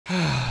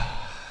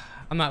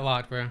I'm not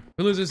locked, bro. If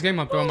we lose this game,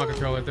 I'm throwing my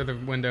controller through the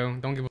window.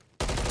 Don't give a...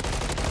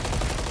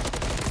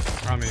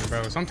 I mean,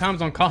 bro,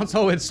 sometimes on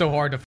console, it's so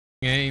hard to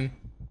aim.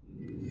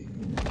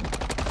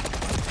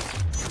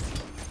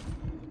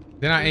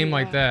 Then I aim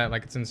like that,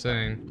 like it's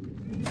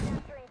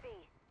insane.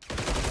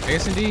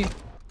 AS&D?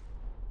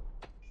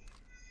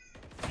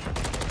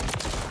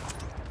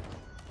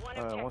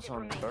 What's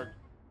on dark?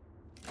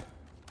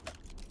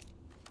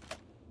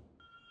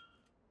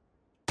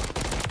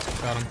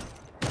 Got him.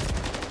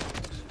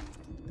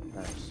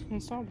 Nice.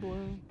 It's not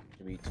blue.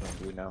 Should be 2 on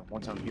blue now.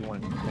 One's on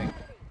B1. Thing.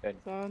 Dead.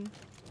 Done.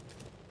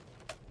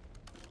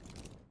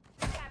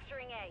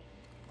 Capturing A.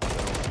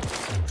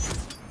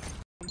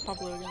 I'm top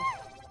blue again.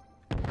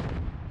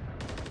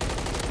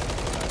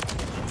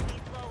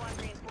 Enemy's low on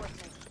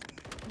reinforcements.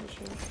 Oh,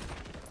 shit.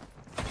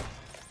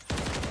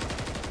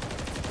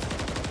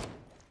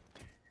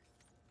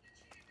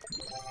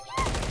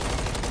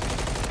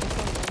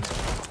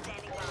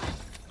 Standing by.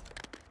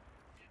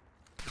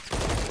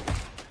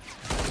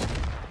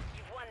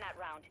 You've won that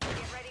round.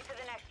 Get ready for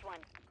the next one.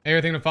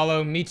 Everything to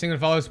follow. Meeting to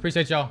follow.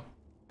 Appreciate y'all.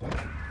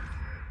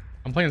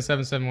 I'm playing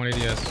 771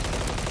 ADS.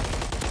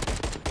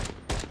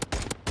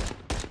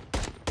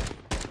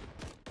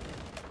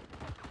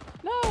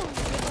 No!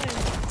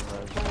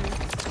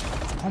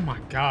 Oh my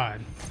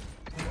god.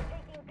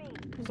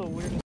 This is the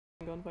weirdest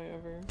gunfight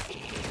ever.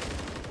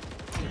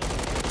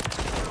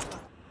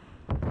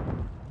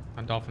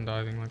 I'm dolphin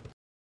diving like.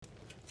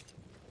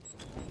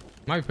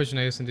 Might be pushing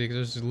AS&D because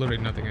there's just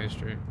literally nothing A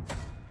street.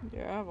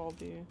 Yeah, I have all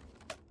B.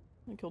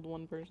 I killed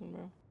one person,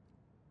 bro.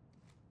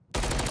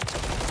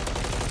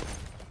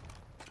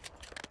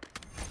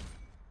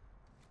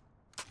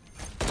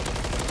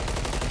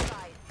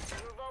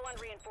 You're low on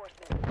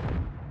reinforcements.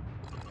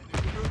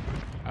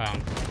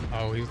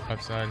 Oh, he's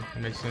left side.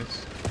 That makes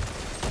sense.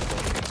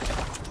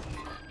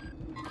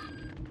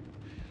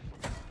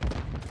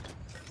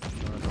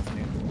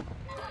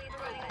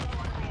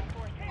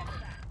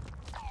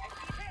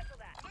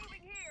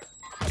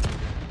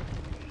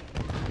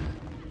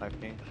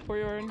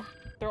 Courtyard.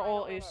 They're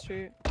all A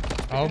Street.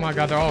 Oh my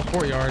god, they're all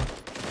courtyard.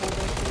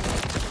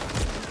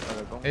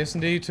 Go.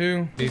 AS&D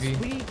too. BB.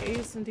 Weak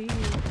A&D.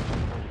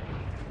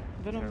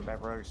 Venom.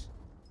 Back rows.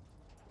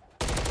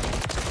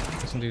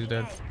 AS&D's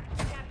dead.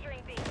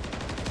 Capturing B.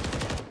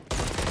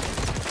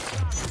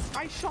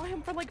 I shot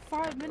him for like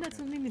 5 minutes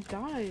and then he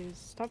dies.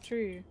 Stop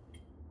tree.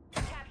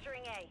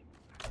 Capturing A.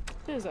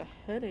 This is a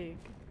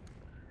headache.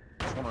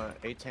 Just want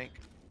a tank.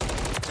 A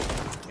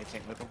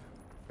tank with him.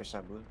 First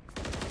side blue.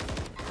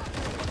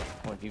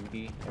 One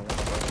DVD and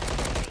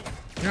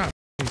one You're not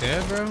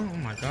dead, bro? Oh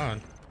my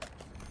god.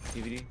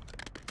 DVD.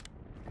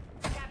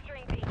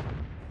 Capturing B.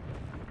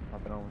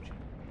 Hopping on with you.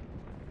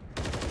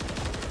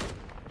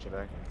 Get your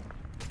back.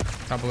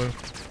 Top blue.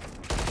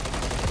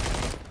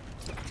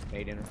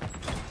 8 in him.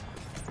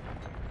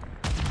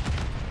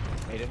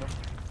 8 in him.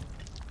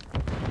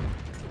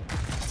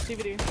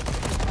 DVD.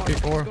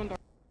 P4. Going dark.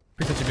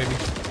 Appreciate you, baby.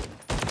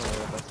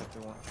 Oh, that's the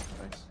one.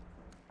 Nice.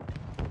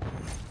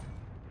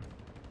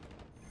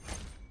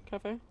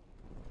 Cafe.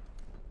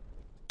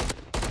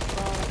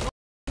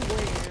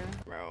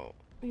 Bro,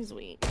 he's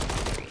weak.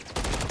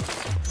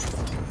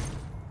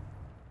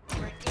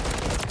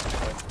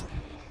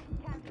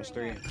 There's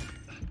 3.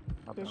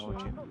 Hopping on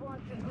with you.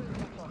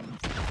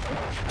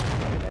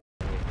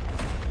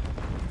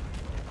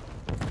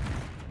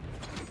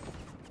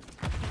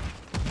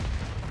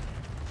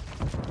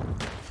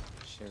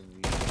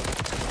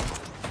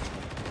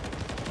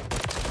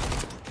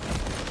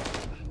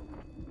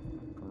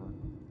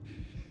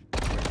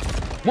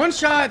 One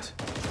shot!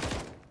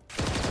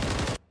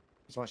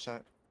 Just one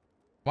shot.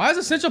 Why is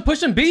Essential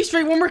pushing B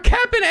Street when we're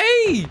capping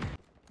A?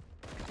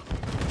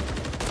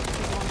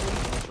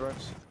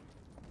 Drugs.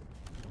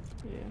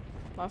 Yeah.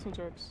 Last one's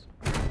ropes.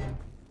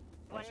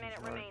 1 minute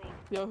remaining.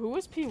 Yo, who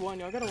was P1?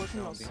 Y'all gotta look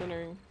him out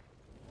centering.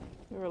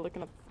 They were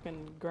looking at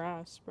fucking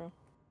grass, bro.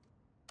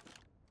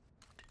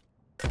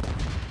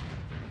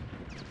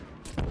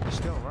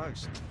 Still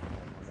rugs.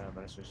 No,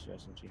 but it's just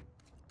SMG.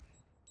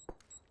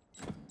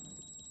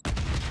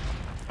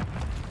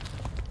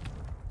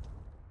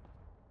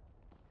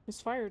 His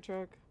fire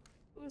truck.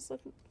 Who was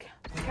looking?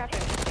 Cafe.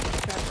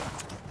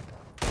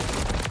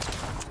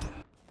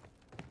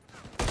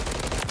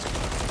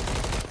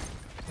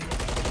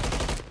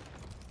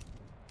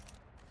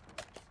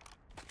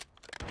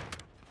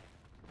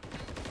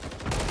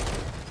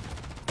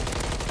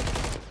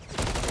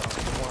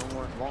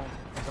 More long.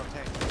 Don't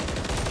tank.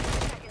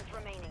 Seconds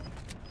remaining.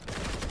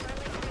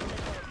 Friendly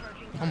cruiser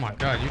approaching. Oh my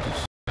god, you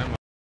just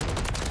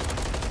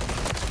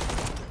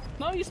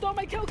No, you stole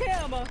my kill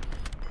cam!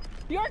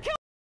 Your kill.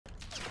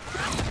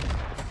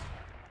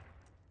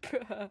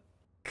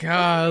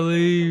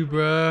 golly,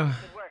 bruh.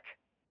 Good work.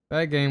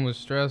 That game was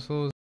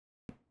stressful.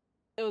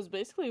 It was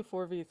basically a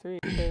 4v3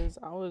 because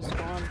I was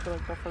gone for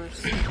like the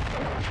first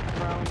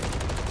round.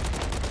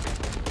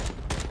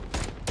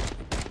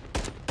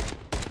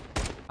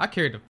 I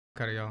carried the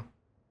fuck out of y'all.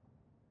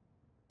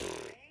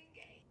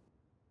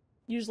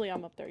 Usually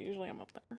I'm up there.